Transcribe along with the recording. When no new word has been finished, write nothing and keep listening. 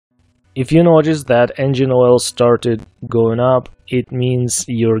If you notice that engine oil started going up, it means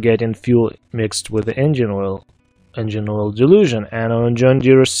you're getting fuel mixed with the engine oil dilution. And on John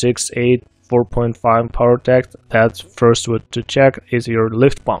Deere 6.8L 4.5 PowerTech, that's first what to check is your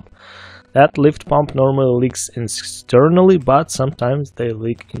lift pump. That lift pump normally leaks externally, but sometimes they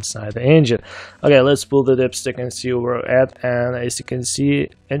leak inside the engine. Okay, let's pull the dipstick and see where we're at. And as you can see,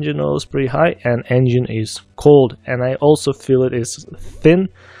 engine oil is pretty high and engine is cold. And I also feel it is thin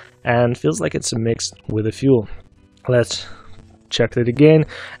and feels like it's mixed with the fuel. Let's check it again.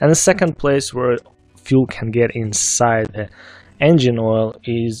 And the second place where fuel can get inside the engine oil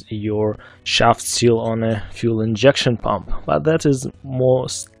is your shaft seal on a fuel injection pump, but that is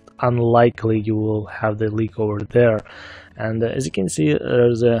most unlikely you will have the leak over there. And as you can see,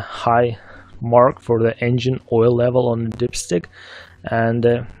 there's a high mark for the engine oil level on the dipstick, and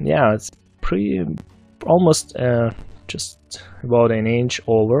yeah, it's pretty almost just about an inch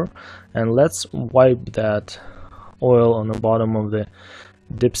over. And let's wipe that oil on the bottom of the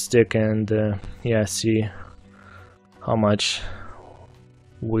dipstick and yeah, see how much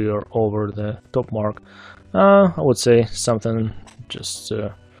we are over the top mark. I would say something just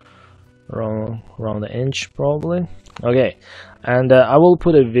around the inch probably. Okay, and I will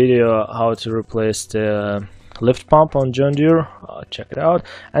put a video how to replace the lift pump on John Deere. Check it out,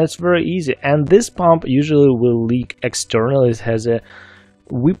 and it's very easy. And this pump usually will leak externally. It has a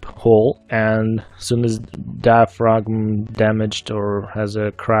whip hole, and as soon as diaphragm damaged or has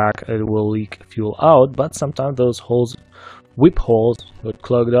a crack, it will leak fuel out. But sometimes those whip holes got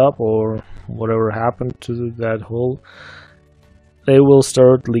clogged up, or whatever happened to that hole, they will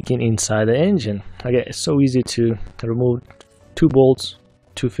start leaking inside the engine. Okay, it's so easy to remove 2 bolts,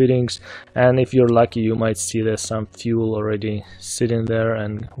 2 fittings, and if you're lucky you might see there's some fuel already sitting there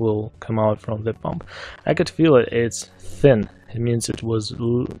and will come out from the pump. I could feel it, it's thin. It means it was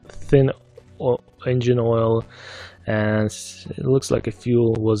thin engine oil, and it looks like a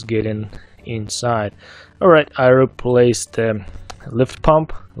fuel was getting inside. Alright, I replaced the lift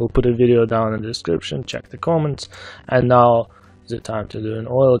pump. We'll put a video down in the description, check the comments. And now is the time to do an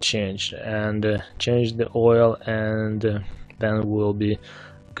oil change and change the oil, and then we'll be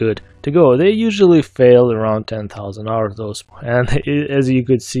good to go. They usually fail around 10,000 hours, those, and as you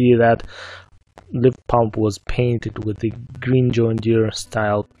could see, that lift pump was painted with the green John Deere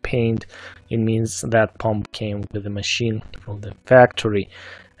style paint. It means that pump came with the machine from the factory.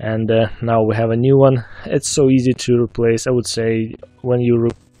 And now we have a new one. It's so easy to replace. I would say when you're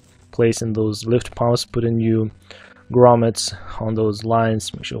replacing those lift pumps, put in new grommets on those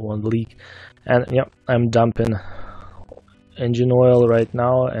lines, make sure it won't leak. And yeah, I'm dumping engine oil right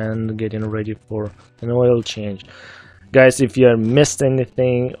now and getting ready for an oil change. Guys, if you missed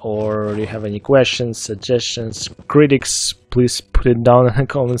anything or you have any questions, suggestions, critics, please put it down in the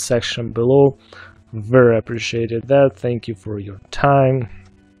comment section below. Very appreciated that. Thank you for your time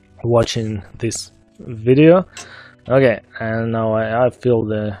watching this video. Okay, and now I fill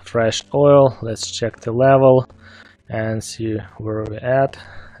the fresh oil. Let's check the level and see where we're at.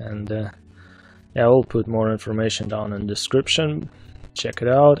 And yeah, we'll put more information down in the description. Check it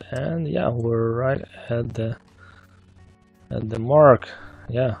out. And yeah, we're right at the mark.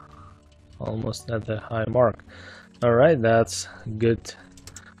 Yeah, almost at the high mark. All right, that's good.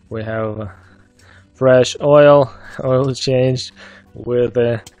 We have fresh oil changed with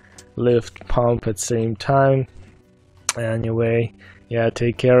a lift pump at the same time. Anyway, yeah,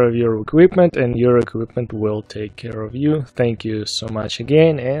 take care of your equipment and your equipment will take care of you. Thank you so much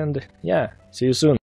again, and yeah, see you soon.